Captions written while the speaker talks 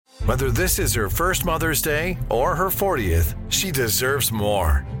Whether this is her first Mother's Day or her 40th, she deserves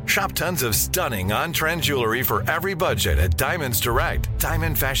more. Shop tons of stunning on-trend jewelry for every budget at Diamonds Direct.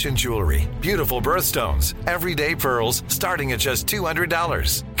 Diamond fashion jewelry, beautiful birthstones, everyday pearls starting at just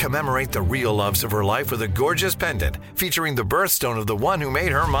 $200. Commemorate the real loves of her life with a gorgeous pendant featuring the birthstone of the one who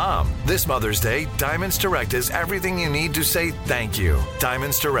made her mom. This Mother's Day, Diamonds Direct is everything you need to say thank you.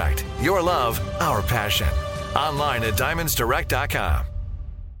 Diamonds Direct. Your love, our passion. Online at diamondsdirect.com.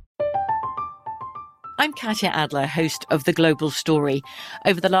 I'm Katya Adler, host of The Global Story.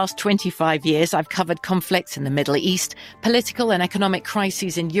 Over the last 25 years, I've covered conflicts in the Middle East, political and economic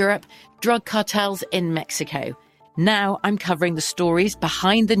crises in Europe, drug cartels in Mexico. Now I'm covering the stories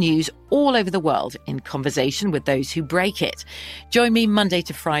behind the news all over the world in conversation with those who break it. Join me Monday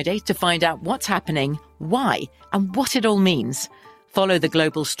to Friday to find out what's happening, why, and what it all means. Follow The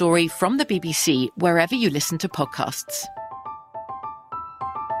Global Story from the BBC wherever you listen to podcasts.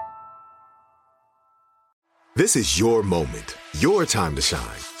 This is your moment, your time to shine,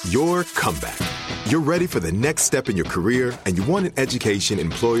 your comeback. You're ready for the next step in your career, and you want an education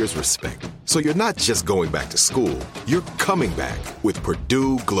employers respect. So you're not just going back to school, you're coming back with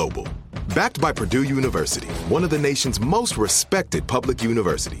Purdue Global. Backed by Purdue University, one of the nation's most respected public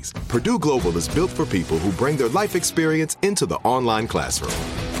universities, Purdue Global is built for people who bring their life experience into the online classroom.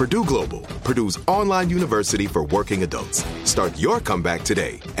 Purdue Global, Purdue's online university for working adults. Start your comeback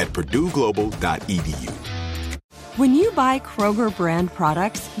today at purdueglobal.edu. When you buy Kroger brand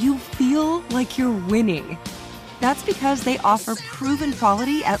products, you feel like you're winning. That's because they offer proven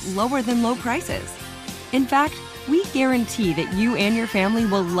quality at lower than low prices. In fact, we guarantee that you and your family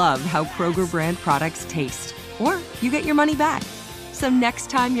will love how Kroger brand products taste, or you get your money back. So next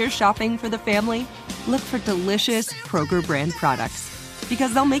time you're shopping for the family, look for delicious Kroger brand products,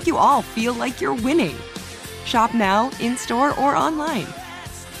 because they'll make you all feel like you're winning. Shop now, in-store, or online.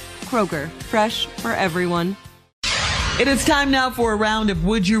 Kroger, fresh for everyone. It is time now for a round of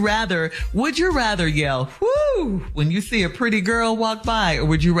Would You Rather. Would you rather yell, woo, when you see a pretty girl walk by, or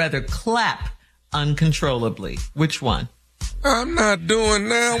would you rather clap uncontrollably? Which one? I'm not doing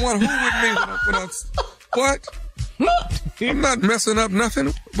now. What? Who with me? What? I'm not messing up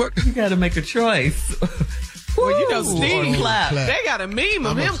nothing. What? You got to make a choice. Well, you know, Steve clap. They got a meme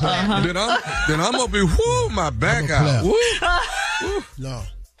of him clapping. Then I'm gonna be my back out. Woo. No.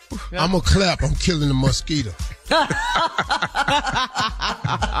 I'm going to clap. I'm killing the mosquito. I'm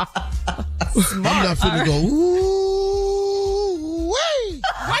not finna go, ooh, wait.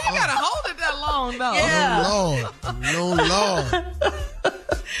 Why you got to hold it that long, though? Yeah. No, Lord.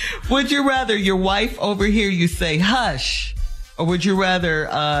 Would you rather your wife overhear you say, hush? Or would you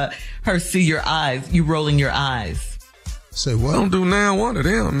rather her see your eyes, you rolling your eyes? Say what? Don't do now one of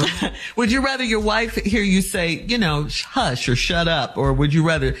them. No. Would you rather your wife hear you say, hush or shut up? Or would you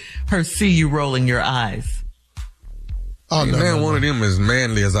rather her see you rolling your eyes? Oh, no. One of them as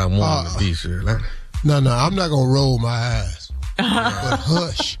manly as I want them to be, sure. No, I'm not going to roll my eyes. But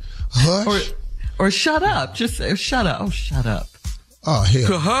hush. Or shut up. Just say, shut up. Oh, shut up. Oh,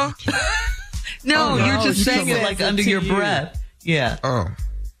 hell. Huh? No, you're just saying it like under your breath. Yeah. Oh.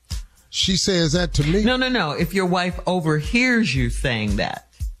 She says that to me? No. If your wife overhears you saying that.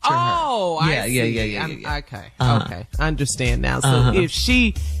 Oh, yeah, I see. Yeah. Okay. Okay. I understand now. So if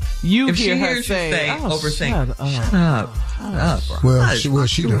she hear her say, shut up. Well,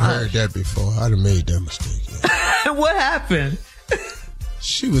 she done heard that before. I'd have made that mistake. Yeah. What happened?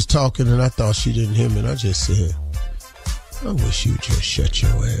 She was talking and I thought she didn't hear me, and I just said, I wish you'd just shut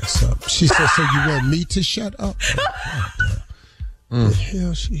your ass up. She said, so you want me to shut up? The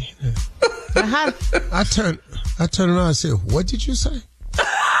hell she... I turned around and said, what did you say?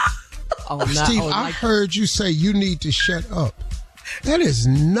 Steve, I heard you say you need to shut up. That is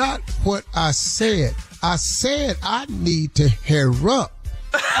not what I said. I said I need to hair up.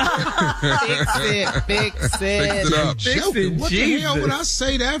 Fix it up. What the hell would I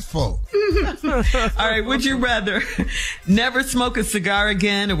say that for? All right, would you rather never smoke a cigar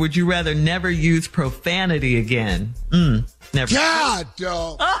again, or would you rather never use profanity again? Never. God,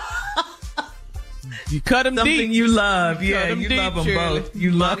 dog. You cut them Something deep. You love. You love them Shirley. both.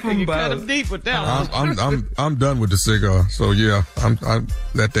 You love them both. Cut them deep with that one. I'm done with the cigar. So yeah, I'm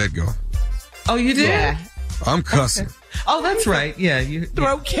let that go. Oh, you did? Yeah. I'm cussing. Okay. Oh, that's right. Yeah,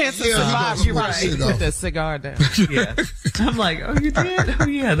 throat cancer survivor. You're right. You put that cigar down. Yeah. I'm like, oh, you did? Oh,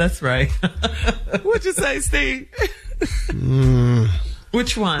 yeah, that's right. What'd you say, Steve?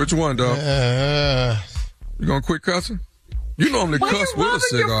 Which one? Which one, dog? You gonna quit cussing? You normally cuss with a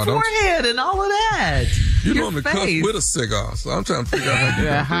cigar, don't you? Your forehead and all of that. You normally cuss with a cigar, so I'm trying to figure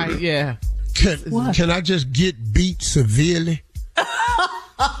out how you do it. Can I just get beat severely?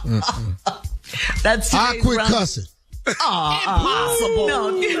 That's I quit cussing. Impossible. No,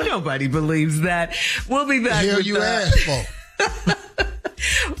 nobody believes that. We'll be back. Hell, with you asked for.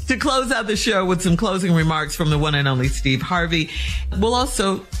 To close out the show with some closing remarks from the one and only Steve Harvey. We'll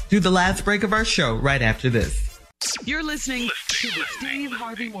also do the last break of our show right after this. You're listening to the Steve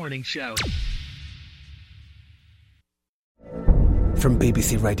Harvey Morning Show. From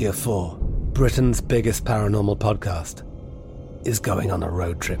BBC Radio 4, Britain's biggest paranormal podcast is going on a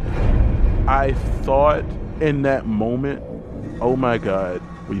road trip. I thought in that moment, oh my God,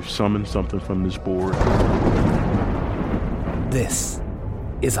 we've summoned something from this board. This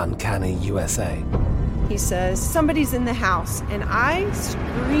is Uncanny USA. He says, somebody's in the house, and I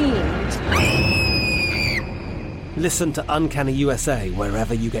screamed. Listen to Uncanny USA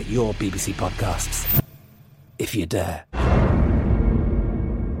wherever you get your BBC podcasts, if you dare.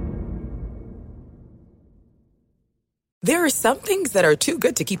 There are some things that are too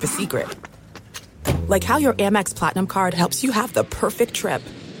good to keep a secret. Like how your Amex Platinum card helps you have the perfect trip.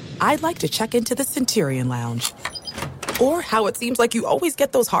 I'd like to check into the Centurion Lounge. Or how it seems like you always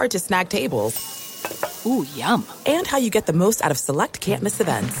get those hard-to-snag tables. Ooh, yum. And how you get the most out of select can't-miss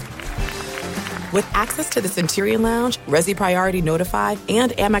events. With access to the Centurion Lounge, Resi Priority Notified,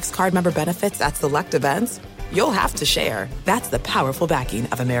 and Amex card member benefits at select events, you'll have to share. That's the powerful backing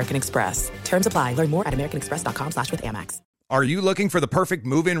of American Express. Terms apply. Learn more at americanexpress.com/withAmex. Are you looking for the perfect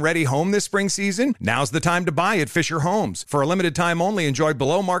move-in ready home this spring season? Now's the time to buy at Fisher Homes. For a limited time only, enjoy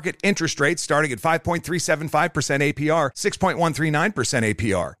below-market interest rates starting at 5.375% APR, 6.139%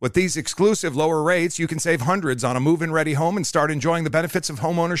 APR. With these exclusive lower rates, you can save hundreds on a move-in ready home and start enjoying the benefits of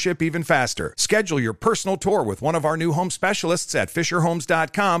homeownership even faster. Schedule your personal tour with one of our new home specialists at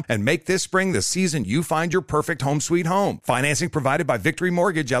FisherHomes.com and make this spring the season you find your perfect home sweet home. Financing provided by Victory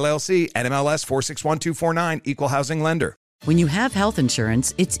Mortgage, LLC, NMLS 461249, Equal Housing Lender. When you have health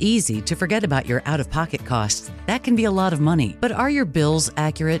insurance, it's easy to forget about your out-of-pocket costs. That can be a lot of money. But are your bills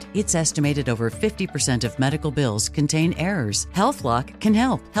accurate? It's estimated over 50% of medical bills contain errors. HealthLock can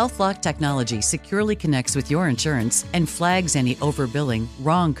help. HealthLock technology securely connects with your insurance and flags any overbilling,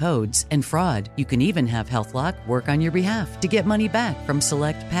 wrong codes, and fraud. You can even have HealthLock work on your behalf to get money back from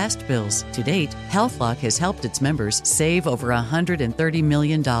select past bills. To date, HealthLock has helped its members save over $130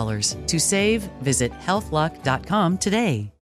 million. To save, visit healthlock.com today.